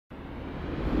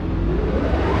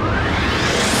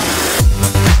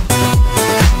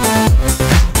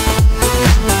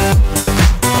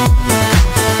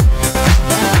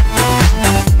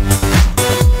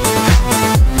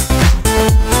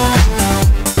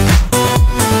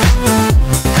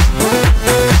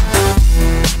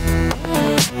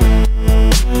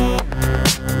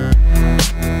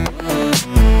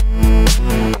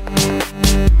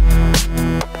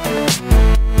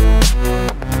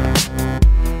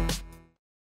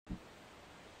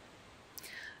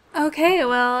Okay,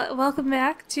 well, welcome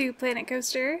back to Planet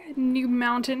Coaster, Noob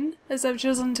Mountain, as I've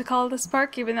chosen to call this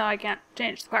park, even though I can't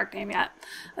change the park name yet.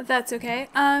 That's okay.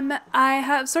 I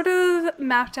have sort of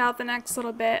mapped out the next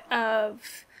little bit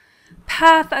of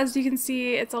path. As you can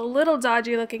see, it's a little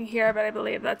dodgy looking here, but I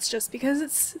believe that's just because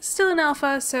it's still an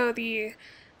alpha, so the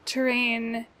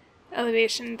terrain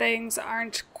elevation things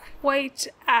aren't quite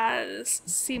as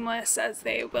seamless as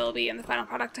they will be in the final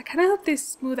product. I kind of hope they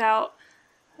smooth out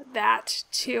that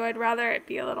too. I'd rather it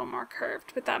be a little more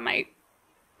curved, but that might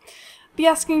be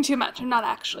asking too much. I'm not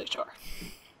actually sure.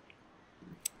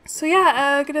 So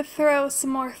yeah, gonna throw some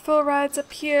more thrill rides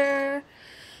up here.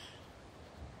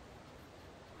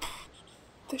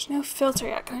 There's no filter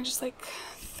yet. Can I just like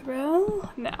thrill?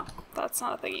 No, that's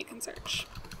not a thing you can search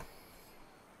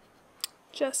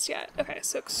just yet. Okay,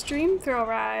 so extreme thrill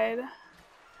ride.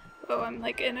 Oh, I'm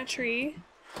like in a tree.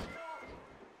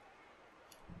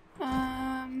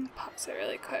 Pause it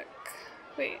really quick.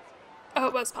 Wait. Oh,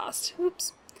 it was paused.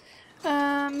 Oops.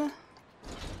 Gonna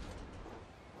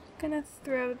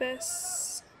throw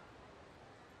this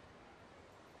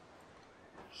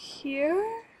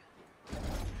here.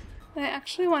 And I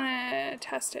actually want to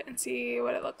test it and see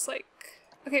what it looks like.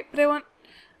 Okay, but I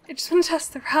just want to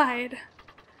test the ride.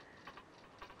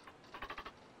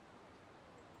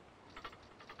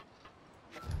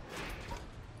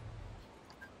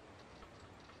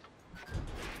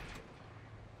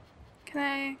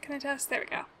 Can I test? There we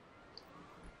go.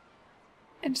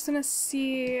 I just want to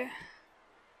see.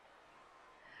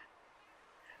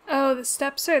 Oh, the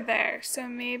steps are there, so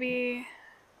maybe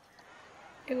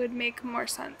it would make more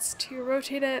sense to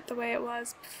rotate it the way it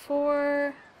was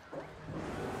before.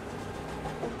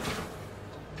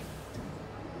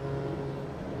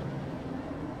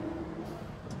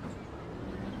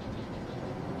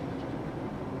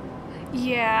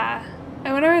 Yeah,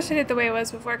 I want to rotate it the way it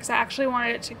was before because I actually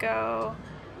wanted it to go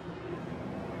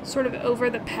sort of over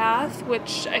the path,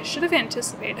 which I should have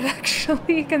anticipated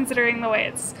actually, considering the way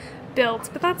it's built,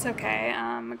 but that's okay.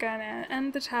 I'm gonna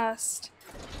end the test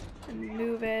and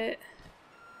move it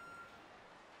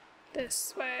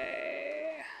this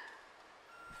way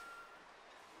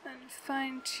and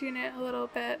fine-tune it a little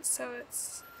bit so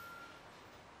it's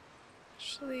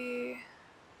actually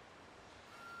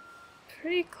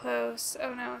pretty close.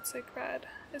 Oh no, it's like red.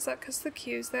 Is that because the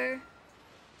cue's there?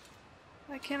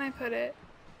 Why can't I put it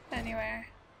anywhere?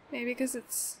 Maybe because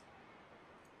it's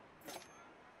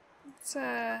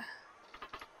no,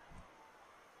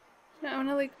 I want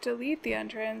to like delete the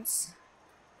entrance.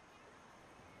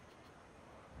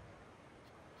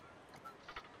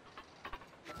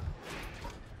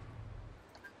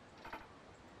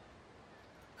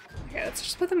 Okay, let's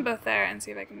just put them both there and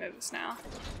see if I can move this now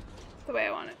the way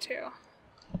I want it to.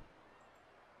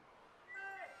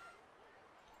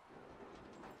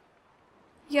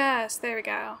 Yes, there we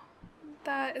go.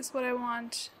 That is what I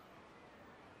want.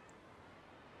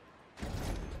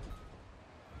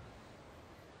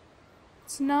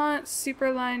 It's not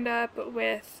super lined up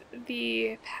with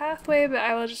the pathway, but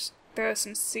I will just throw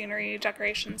some scenery,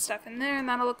 decoration stuff in there and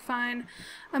that'll look fine.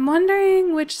 I'm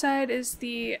wondering which side is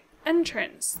the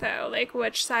entrance though, like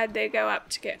which side they go up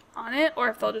to get on it, or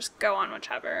if they'll just go on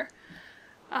whichever.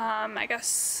 I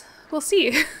guess we'll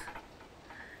see.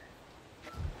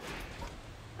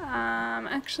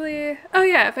 Actually, oh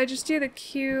yeah, if I just do the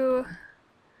queue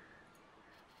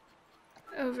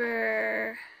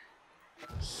over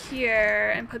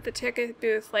here and put the ticket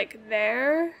booth like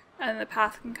there, and the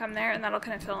path can come there, and that'll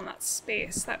kind of fill in that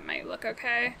space. That might look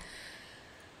okay.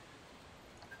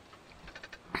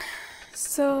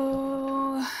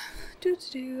 So,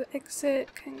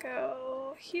 exit can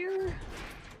go here,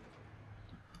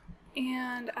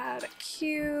 and add a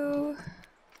queue.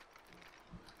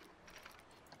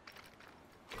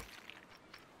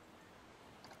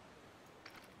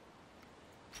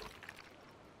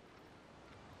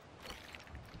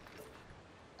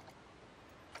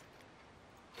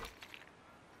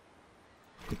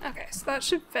 Okay, so that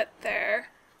should fit there,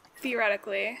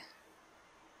 theoretically.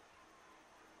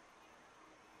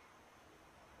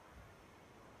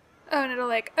 Oh, and it'll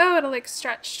like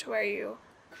stretch to where you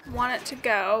want it to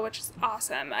go, which is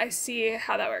awesome. I see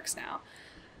how that works now.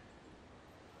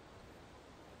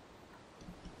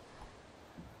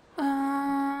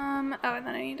 Oh, and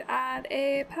then I need to add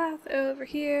a path over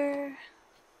here.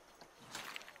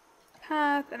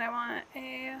 Path, and I want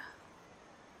a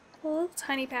little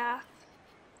tiny path.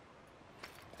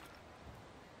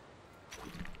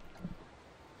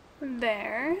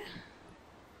 There.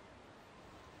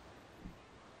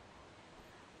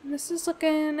 And this is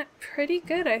looking pretty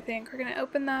good, I think. We're gonna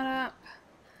open that up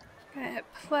I'm gonna hit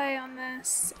play on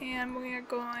this, and we are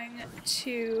going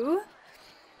to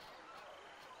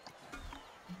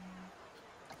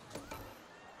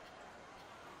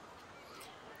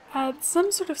add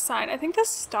some sort of sign. I think the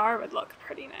star would look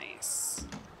pretty nice.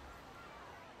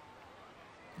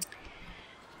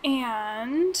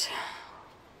 And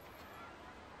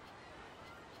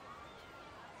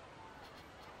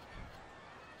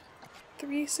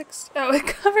 360. Oh, it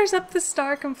covers up the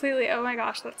star completely. Oh my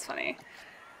gosh, that's funny.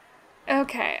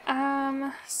 Okay,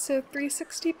 so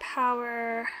 360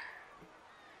 power.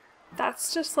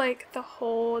 That's just like the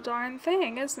whole darn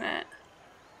thing, isn't it?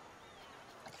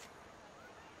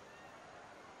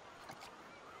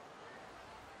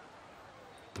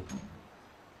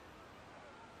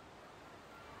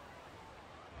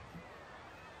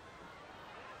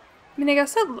 I mean, I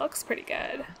guess it looks pretty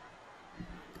good.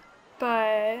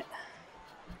 But...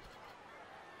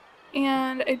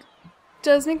 and it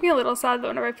does make me a little sad that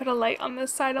whenever I put a light on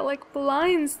this side, it like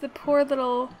blinds the poor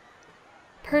little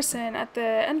person at the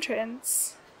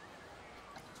entrance.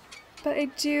 But I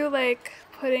do like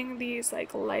putting these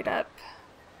like light up.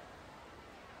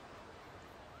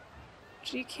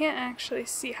 You can't actually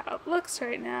see how it looks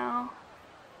right now.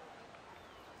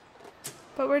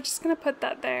 But we're just gonna put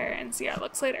that there and see how it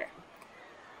looks later.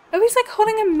 Oh, he's like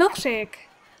holding a milkshake!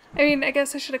 I mean, I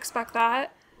guess I should expect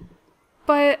that.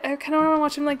 But I kind of want to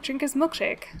watch him like drink his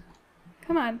milkshake.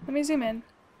 Come on, let me zoom in.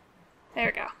 There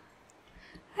we go.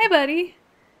 Hi, buddy.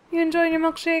 You enjoying your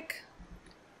milkshake,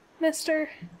 mister?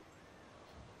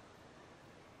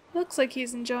 Looks like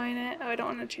he's enjoying it. Oh, I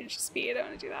don't want to change the speed. I don't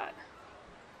want to do that.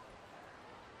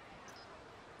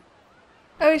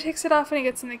 Oh, he takes it off when he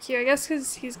gets in the queue. I guess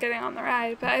because he's getting on the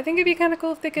ride. But I think it'd be kind of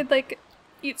cool if they could, like,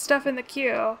 eat stuff in the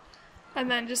queue. And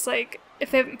then just, like,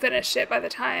 if they haven't finished it by the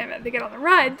time they get on the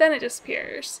ride, then it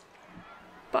disappears.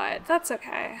 But that's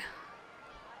okay.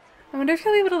 I wonder if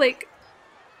you'll be able to, like...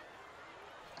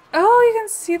 oh, you can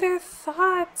see their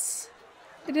thoughts!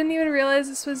 I didn't even realize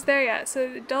this was there yet. So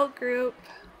the adult group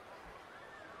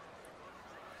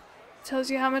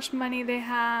tells you how much money they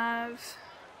have.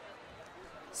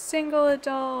 Single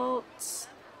adults.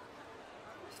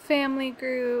 Family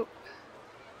group.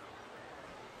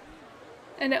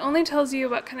 And it only tells you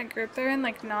what kind of group they're in,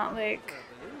 like not like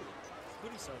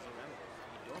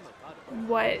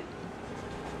what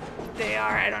they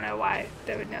are. I don't know why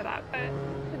they would know that, but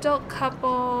adult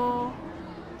couple.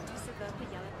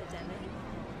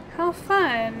 How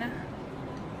fun.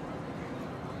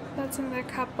 That's another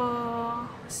couple.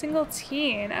 Single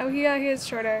teen. Oh yeah, he is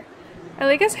shorter. I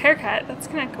like his haircut. That's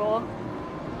kind of cool.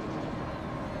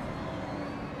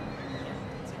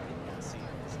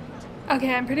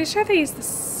 Okay, I'm pretty sure they use the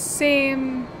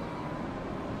same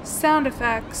sound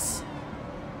effects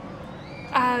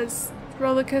as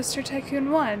Roller Coaster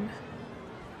Tycoon 1.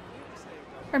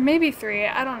 Or maybe 3,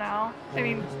 I don't know. I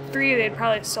mean, 3 they'd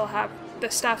probably still have the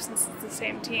stuff since it's the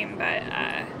same team, but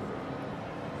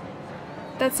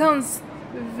that sounds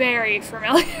very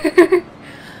familiar.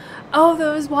 Oh,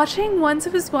 I was watching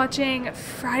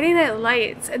Friday Night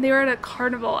Lights, and they were at a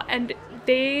carnival, and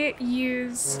they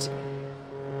used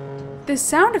the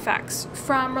sound effects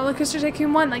from Roller Coaster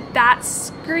Tycoon 1, like that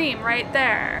scream right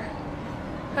there.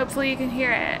 Hopefully you can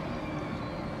hear it.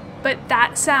 But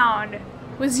that sound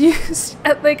was used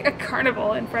at like a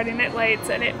carnival in Friday Night Lights,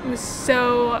 and it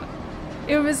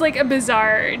was like a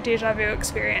bizarre deja vu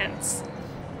experience.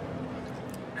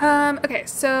 Okay,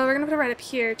 so we're gonna put it right up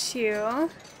here too.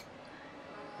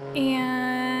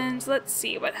 And let's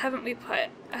see, what haven't we put?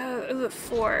 Oh, the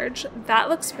forge. That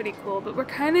looks pretty cool, but we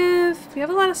have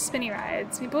a lot of spinny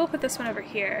rides. Maybe we'll put this one over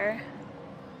here.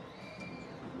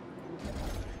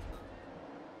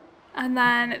 And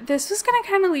then this was gonna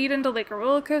kind of lead into like a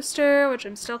roller coaster, which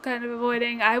I'm still kind of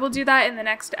avoiding. I will do that in the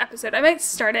next episode. I might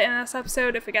start it in this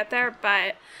episode if we get there,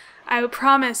 but I will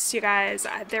promise you guys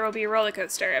there will be a roller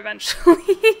coaster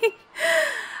eventually.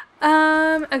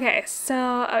 Okay,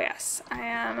 so, oh yes, I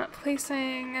am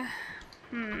placing,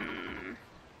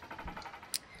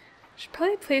 should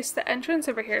probably place the entrance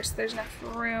over here so there's enough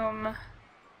room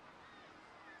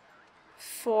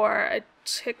for a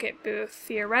ticket booth,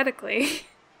 theoretically.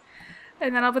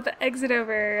 And then I'll put the exit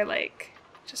over, like,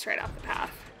 just right off the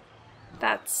path.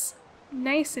 That's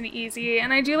nice and easy,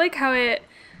 and I do like how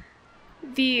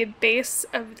the base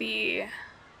of the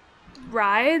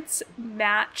rides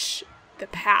match the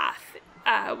path,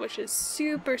 which is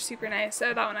super, super nice.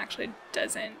 Oh, that one actually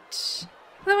doesn't.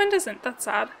 That one doesn't. That's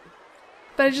sad.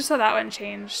 But I just saw that one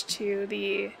change to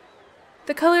the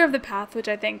color of the path, which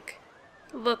I think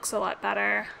looks a lot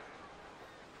better.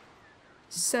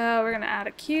 So we're gonna add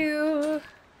a queue.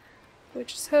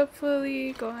 which is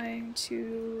hopefully going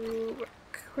to work.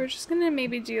 We're just gonna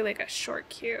maybe do like a short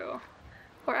queue.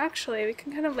 Or actually, we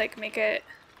can kind of like make it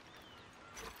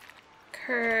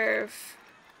curve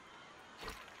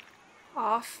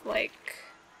off like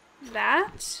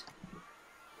that.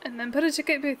 And then put a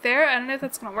ticket booth there. I don't know if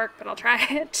that's gonna work, but I'll try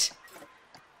it.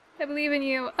 I believe in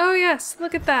you. Oh yes,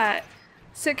 look at that.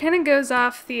 So it kind of goes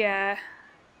off the end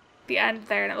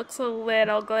there, and it looks a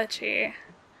little glitchy.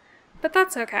 But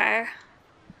that's okay.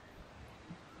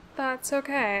 That's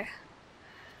okay.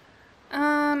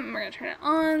 We're gonna turn it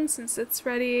on since it's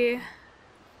ready.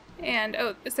 And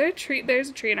oh, is there a tree? There's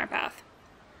a tree in our path.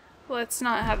 Let's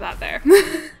not have that there.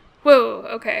 Whoa,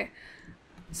 okay.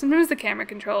 Sometimes the camera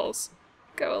controls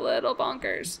go a little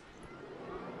bonkers.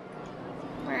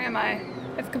 Where am I?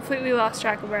 I've completely lost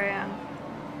track of where I am.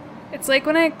 It's like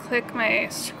when I click my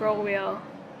scroll wheel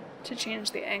to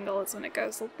change the angle is when it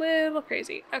goes a little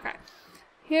crazy. Okay,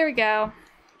 here we go.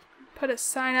 Put a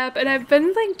sign up, and I've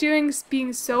been like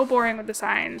being so boring with the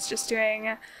signs, just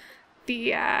doing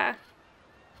the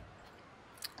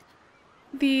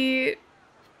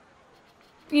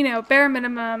you know, bare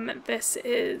minimum. This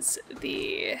is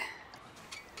the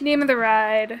name of the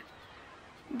ride.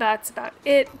 That's about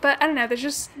it. But I don't know, there's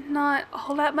just not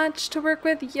all that much to work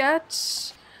with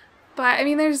yet. But I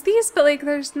mean, there's these, but like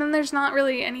there's not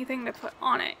really anything to put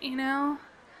on it, you know?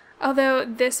 Although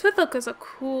this would look as a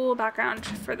cool background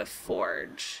for the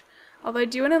forge. Although I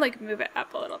do want to like move it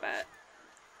up a little bit.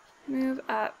 Move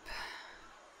up.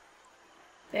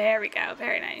 There we go.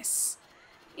 Very nice.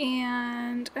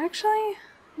 And actually,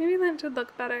 maybe that would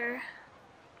look better.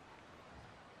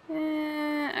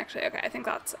 Actually, okay, I think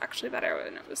that's actually better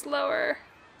when it was lower.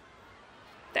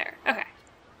 There, okay.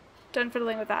 Done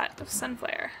fiddling with that.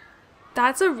 Sunflare.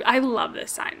 I love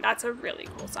this sign. That's a really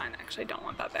cool sign. Actually, I don't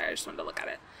want that there. I just wanted to look at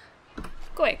it.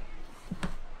 Go away.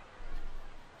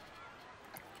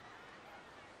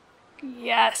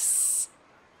 Yes.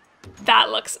 That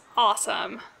looks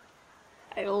awesome.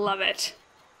 I love it.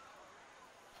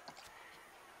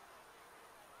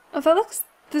 Oh,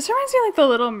 this reminds me of like the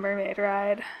Little Mermaid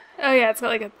ride. Oh yeah, it's got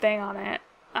like a thing on it.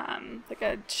 Like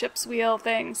a ship's wheel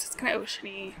thing. So it's kind of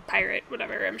oceany, pirate,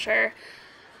 whatever, I'm sure.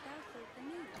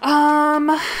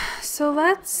 So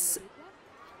let's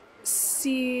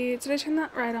see. Did I turn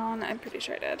that right on? I'm pretty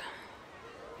sure I did.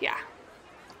 Yeah.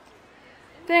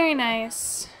 Very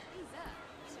nice.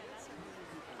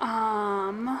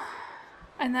 And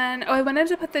then, oh, I wanted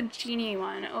to put the genie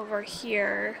one over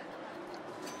here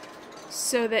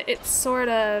so that it's sort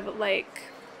of like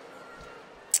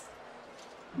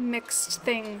mixed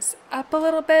things up a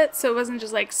little bit, so it wasn't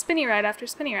just like spinny ride after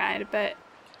spinny ride. But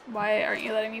why aren't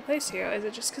you letting me place you? Is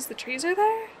it just because the trees are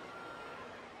there?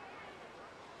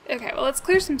 Okay, well, let's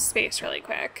clear some space really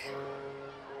quick.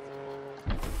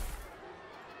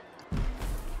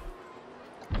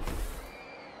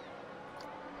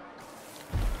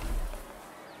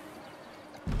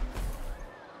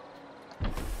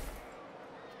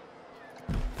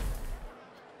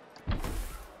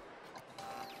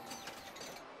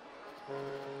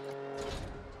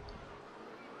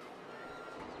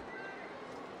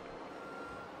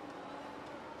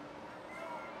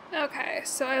 Okay,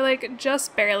 so I like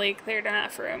just barely cleared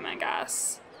enough room, I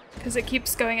guess, because it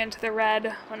keeps going into the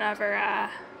red whenever I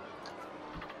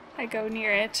go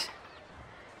near it.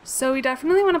 So we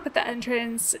definitely want to put the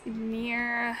entrance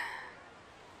near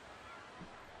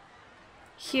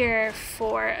here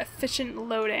for efficient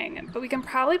loading, but we can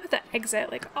probably put the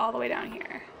exit like all the way down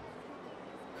here.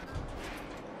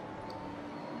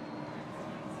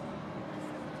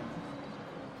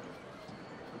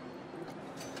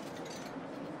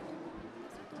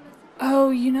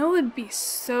 Oh, you know what would be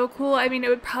so cool? I mean, it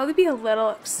would probably be a little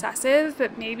excessive,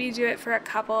 but maybe do it for a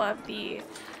couple of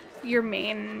your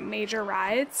main major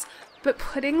rides. But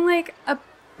putting like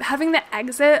having the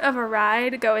exit of a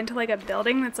ride go into like a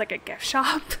building that's like a gift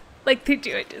shop, like they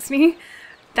do at Disney,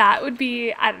 that would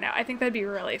be, I don't know, I think that'd be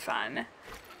really fun.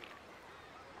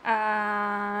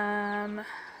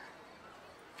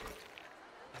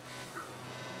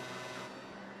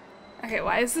 Okay,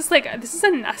 why is this like, this is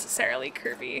unnecessarily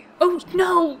curvy. Oh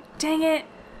no, dang it.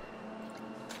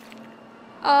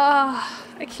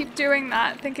 I keep doing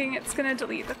that, thinking it's gonna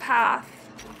delete the path.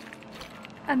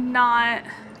 And not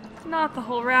the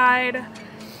whole ride.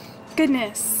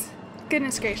 Goodness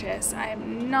gracious, I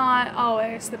am not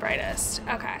always the brightest.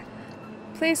 Okay,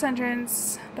 place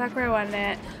entrance, back where I wanted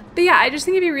it. But yeah, I just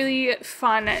think it'd be really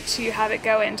fun to have it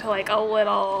go into like a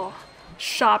little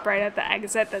shop right at the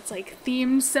exit that's like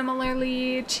themed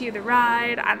similarly to the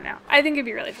ride. I don't know. I think it'd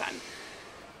be really fun.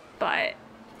 But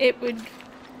it would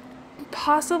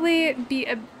possibly be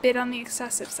a bit on the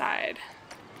excessive side.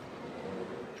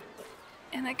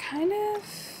 And I kind of...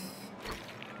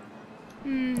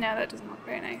 no, that doesn't look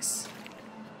very nice.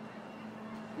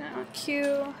 No,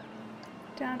 Q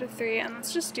down to 3, and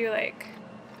let's just do like...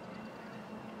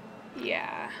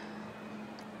 yeah.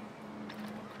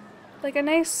 Like a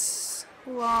nice,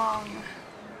 long,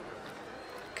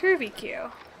 curvy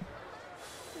Q.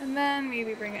 And then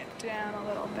maybe bring it down a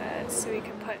little bit so we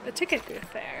can put the ticket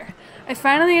booth there. I'm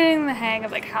finally getting the hang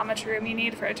of like how much room you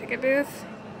need for a ticket booth.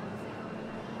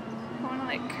 I want to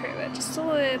like curve it just a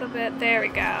little bit. There we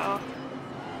go.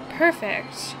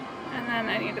 Perfect. And then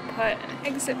I need to put an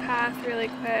exit path really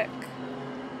quick.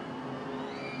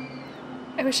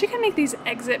 I wish I could make these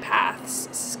exit paths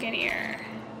skinnier.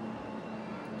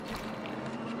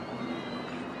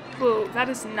 Whoa, that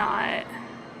is not...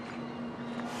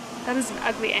 that is an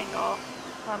ugly angle.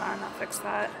 Hold on, I'll fix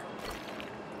that.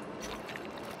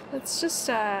 Let's just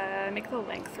make the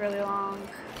length really long.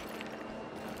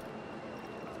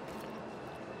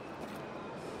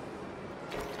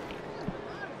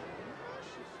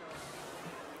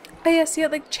 Oh yeah, see,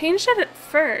 it like changed it at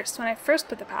first when I first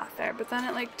put the path there, but then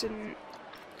it like didn't...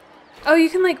 oh, you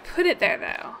can like put it there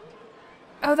though.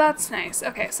 Oh, that's nice.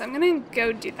 Okay, so I'm gonna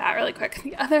go do that really quick.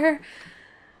 The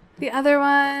other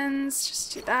ones,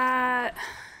 just do that.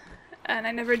 And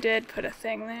I never did put a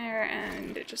thing there,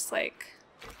 and it just like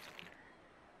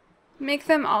make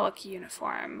them all look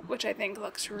uniform, which I think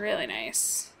looks really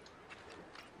nice.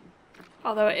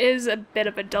 Although it is a bit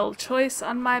of a dull choice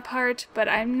on my part, but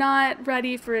I'm not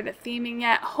ready for the theming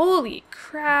yet. Holy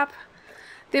crap.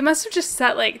 They must have just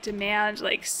set like demand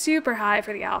like super high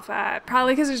for the alpha.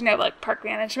 Probably because there's no like park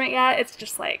management yet. It's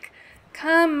just like,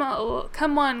 come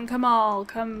one, come all,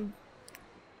 come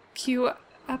queue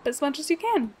up as much as you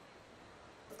can.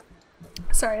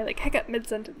 Sorry, like hiccup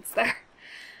mid-sentence there.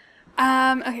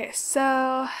 Okay,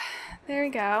 so there we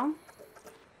go.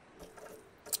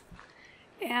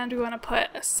 And we want to put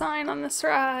a sign on this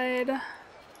ride.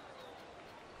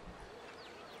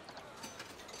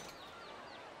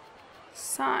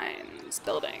 Signs,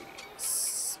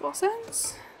 buildings, wall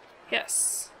signs?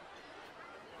 Yes.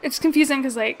 It's confusing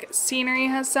because like scenery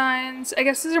has signs. I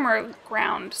guess these are more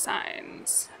ground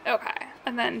signs. Okay,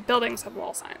 and then buildings have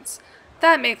wall signs.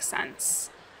 That makes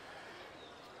sense.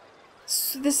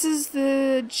 So this is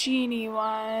the genie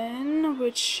one,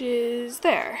 which is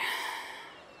there.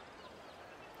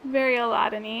 Very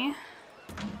Aladdin-y.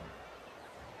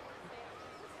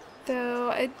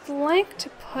 Though I'd like to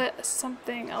put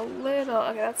something a little...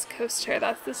 okay, that's coaster.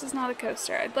 This is not a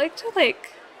coaster. I'd like to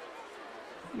like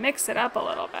mix it up a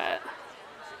little bit.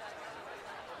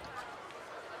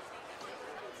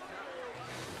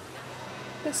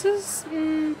 This is...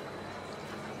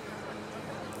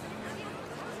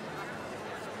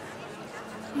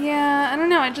 yeah, I don't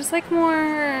know. I just like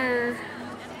more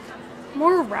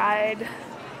ride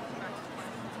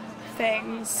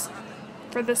things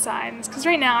for the signs, because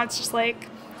right now it's just like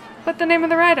put the name of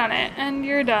the ride on it and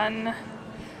you're done.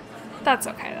 That's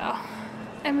okay though.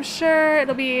 I'm sure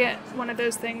it'll be one of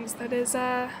those things that is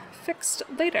fixed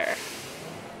later.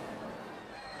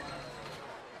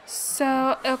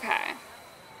 So okay,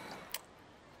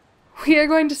 we are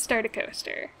going to start a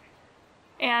coaster,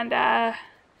 and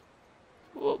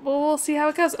we'll see how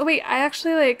it goes. Oh wait, I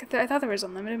actually like I thought there was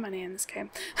unlimited money in this game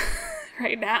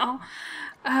right now.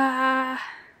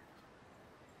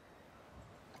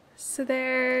 So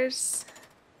there's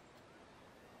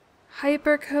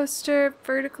hyper coaster,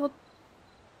 vertical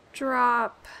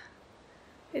drop,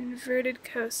 inverted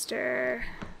coaster.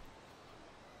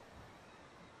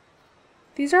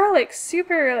 These are all like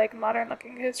super like modern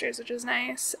looking coasters, which is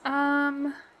nice.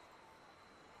 Oh,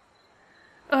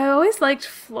 I always liked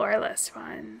floorless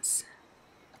ones.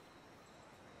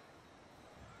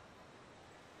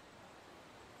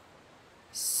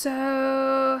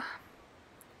 So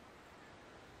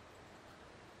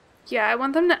yeah, I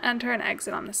want them to enter and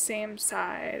exit on the same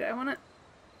side. I want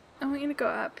you to go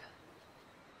up.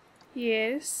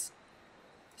 Yes.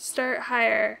 Start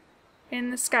higher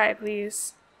in the sky,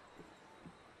 please.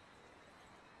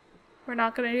 We're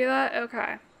not gonna do that?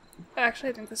 Okay. Actually,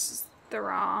 I think this is the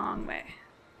wrong way.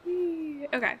 Whee.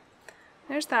 Okay.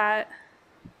 There's that.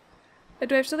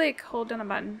 Do I have to like hold down a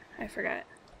button? I forget.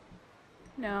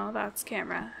 No, that's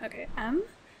camera. Okay, M?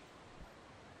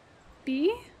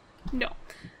 B? No.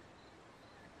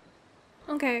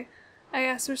 Okay, I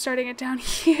guess we're starting it down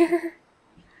here.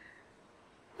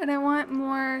 And I want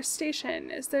more station.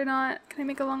 Is there not... can I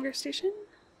make a longer station?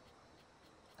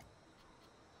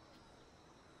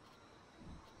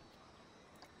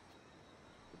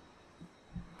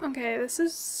 Okay, this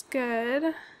is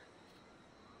good.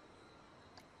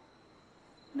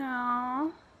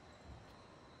 No.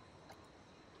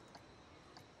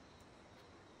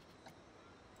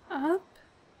 Up.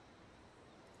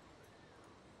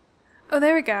 Oh,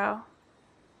 there we go.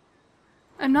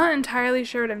 I'm not entirely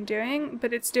sure what I'm doing,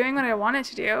 but it's doing what I want it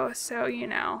to do, so, you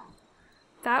know,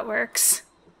 that works.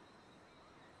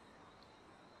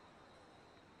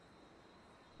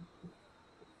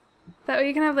 That way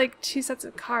you can have, like, 2 sets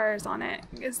of cars on it.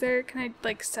 Can I,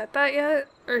 like, set that yet?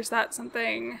 Or is that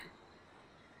something...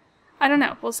 I don't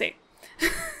know. We'll see.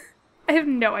 I have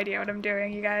no idea what I'm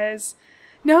doing, you guys.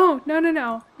 No, no, no,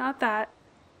 no. Not that.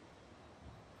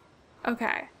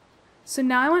 Okay. So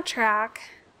now I want track,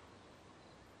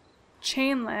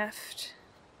 chain lift.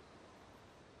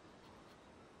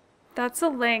 That's a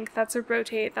length, that's a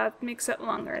rotate, that makes it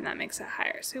longer and that makes it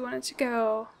higher. So we want it to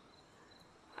go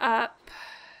up.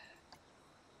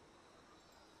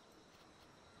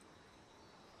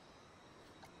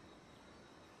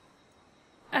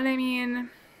 And I mean,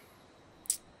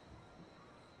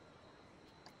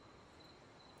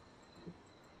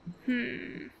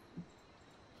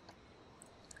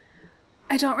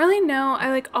 I don't really know. I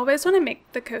like always want to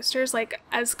make the coasters like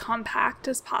as compact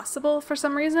as possible for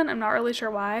some reason. I'm not really sure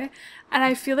why. And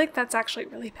I feel like that's actually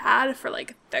really bad for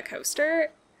like the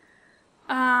coaster.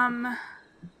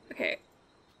 Okay.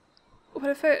 What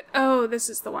if oh, this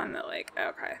is the one that like,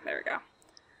 okay, there we go.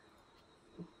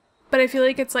 But I feel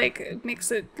like it's like, it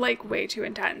makes it like way too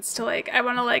intense to like, I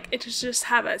want to like it to just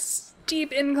have a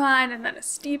steep incline and then a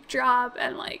steep drop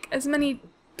and like as many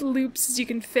loops as you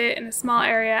can fit in a small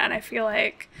area, and I feel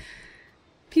like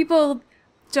people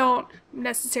don't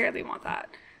necessarily want that.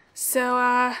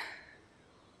 So,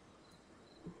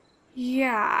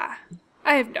 yeah.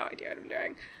 I have no idea what I'm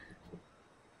doing.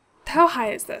 How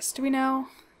high is this? Do we know?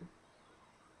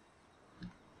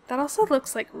 That also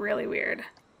looks like really weird.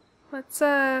 Let's,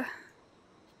 wait,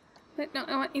 no,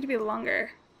 I want you to be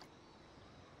longer.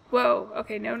 Whoa,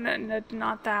 okay, no, no, no,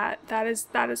 not that. That is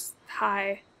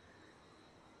high.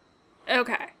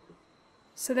 Okay,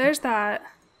 so there's that.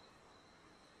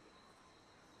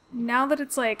 Now that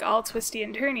it's like all twisty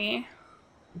and turny,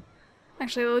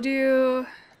 actually we'll do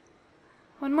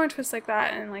one more twist like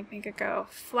that and like make it go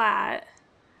flat.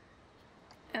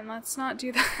 And let's not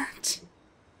do that.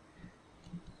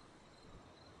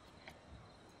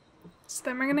 So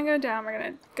then we're gonna go down, we're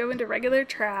gonna go into regular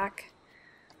track.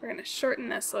 We're gonna shorten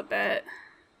this a bit.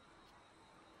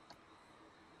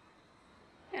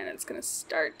 And it's gonna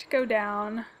start to go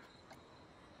down.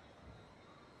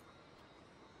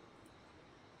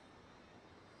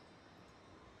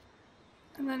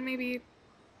 And then maybe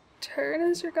turn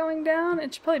as you're going down.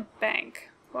 It should probably bank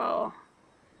while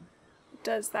it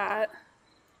does that.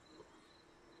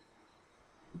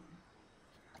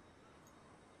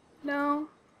 No?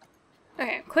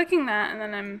 Okay, I'm clicking that and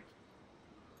then I'm...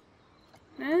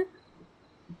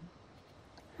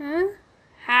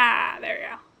 Ha! There we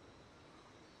go.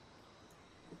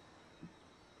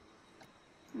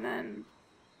 And then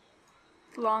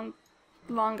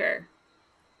longer.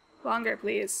 Longer,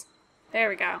 please. There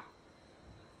we go.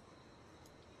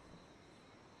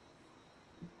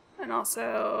 And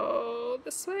also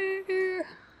this way.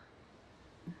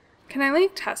 Can I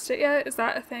like test it yet? Is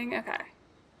that a thing? Okay.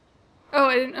 Oh,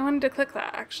 I wanted to click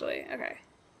that actually. Okay.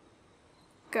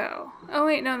 Go. Oh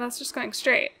wait, no, that's just going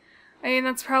straight. I mean,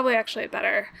 that's probably actually a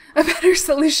better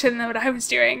solution than what I was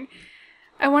doing.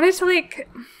 I wanted to like,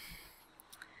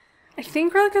 I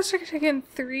think Roller Coaster Tycoon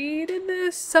 3 did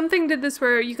this. Something did this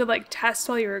where you could like test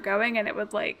while you were going and it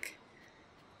would like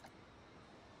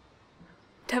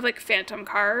have like phantom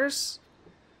cars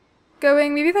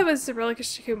going. Maybe that was the Roller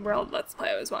Coaster Tycoon World Let's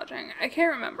Play I was watching. I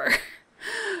can't remember.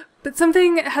 But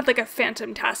something had like a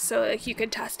phantom test, so like you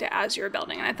could test it as you were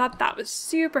building, and I thought that was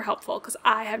super helpful because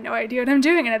I have no idea what I'm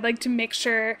doing, and I'd like to make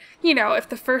sure, you know, if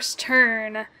the first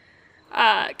turn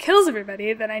kills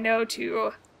everybody, then I know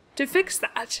to fix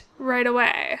that right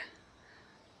away.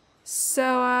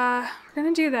 So we're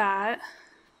gonna do that.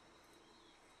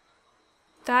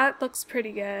 That looks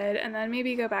pretty good, and then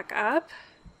maybe go back up.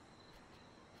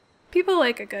 People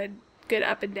like a good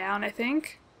up and down, I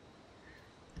think.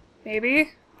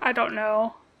 Maybe? I don't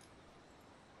know.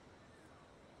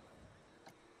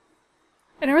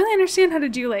 I don't really understand how to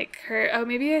do like her. Oh,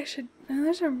 maybe I should. Oh,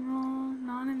 there's a roll,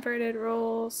 non-inverted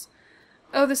rolls.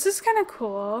 Oh, this is kind of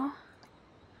cool.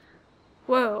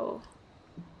 Whoa.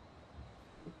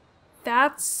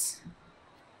 That's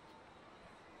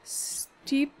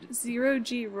steep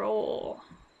 0G roll.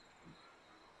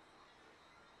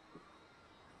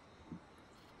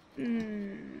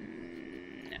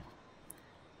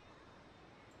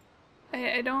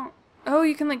 I don't... Oh,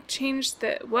 you can, like, change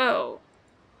the... Whoa.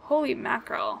 Holy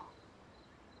mackerel.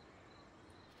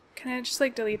 Can I just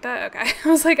like delete that? Okay. I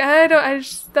was like,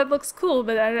 that looks cool,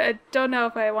 but I don't know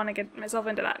if I want to get myself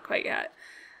into that quite yet.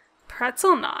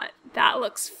 Pretzel knot. That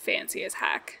looks fancy as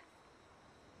heck.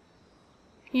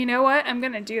 You know what? I'm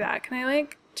gonna do that. Can I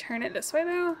like turn it this way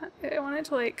though? I want it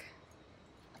to like...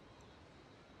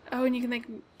 Oh, and you can like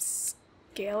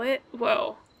scale it?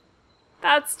 Whoa.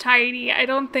 That's tiny. I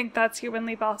don't think that's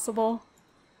humanly possible.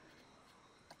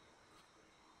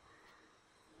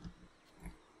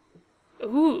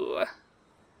 Ooh.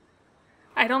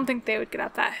 I don't think they would get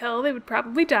up that hill. They would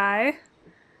probably die.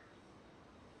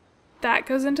 That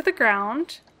goes into the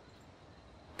ground.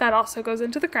 That also goes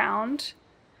into the ground.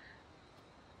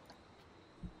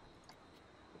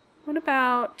 What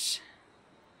about...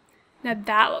 Now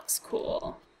that looks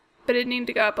cool. But it needs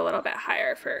to go up a little bit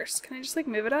higher first. Can I just like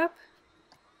move it up?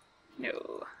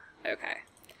 No. Okay.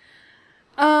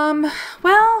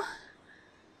 Well,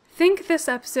 I think this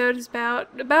episode is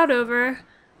about over.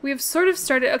 We've sort of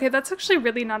started... Okay, that's actually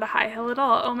really not a high hill at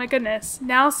all. Oh my goodness.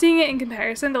 Now seeing it in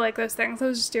comparison to like those things I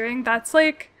was just doing, that's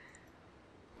like...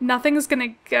 Nothing's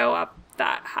gonna go up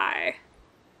that high.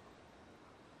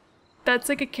 That's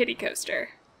like a kiddie coaster.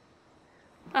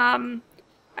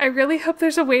 I really hope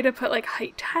there's a way to put like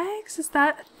height tags. Is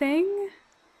that a thing?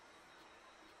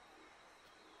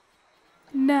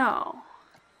 No.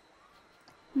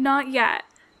 Not yet.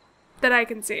 That I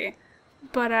can see.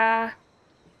 But,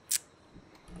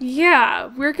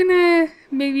 yeah, we're gonna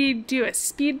maybe do a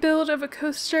speed build of a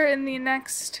coaster in the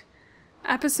next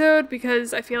episode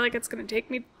because I feel like it's gonna take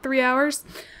me 3 hours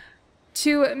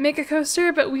to make a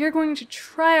coaster, but we are going to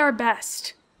try our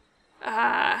best.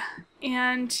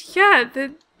 And yeah,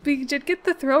 we did get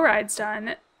the thrill rides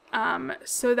done,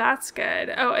 so that's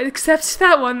good. Oh, except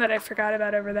that one that I forgot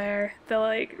about over there, the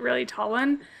like really tall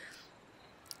one.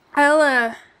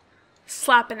 I'll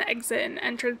slap an exit and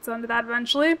entrance onto that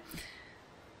eventually.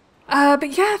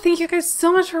 But yeah, thank you guys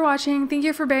so much for watching. Thank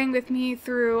you for bearing with me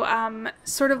through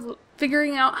sort of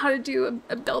figuring out how to do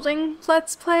a building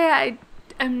let's play.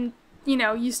 I'm you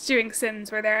know, used to doing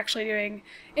Sims where they're actually doing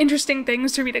interesting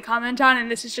things for me to comment on,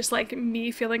 and this is just like me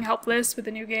feeling helpless with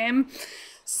a new game.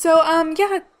 So,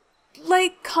 yeah,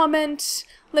 like, comment,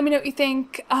 let me know what you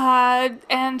think,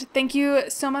 and thank you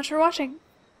so much for watching.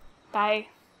 Bye.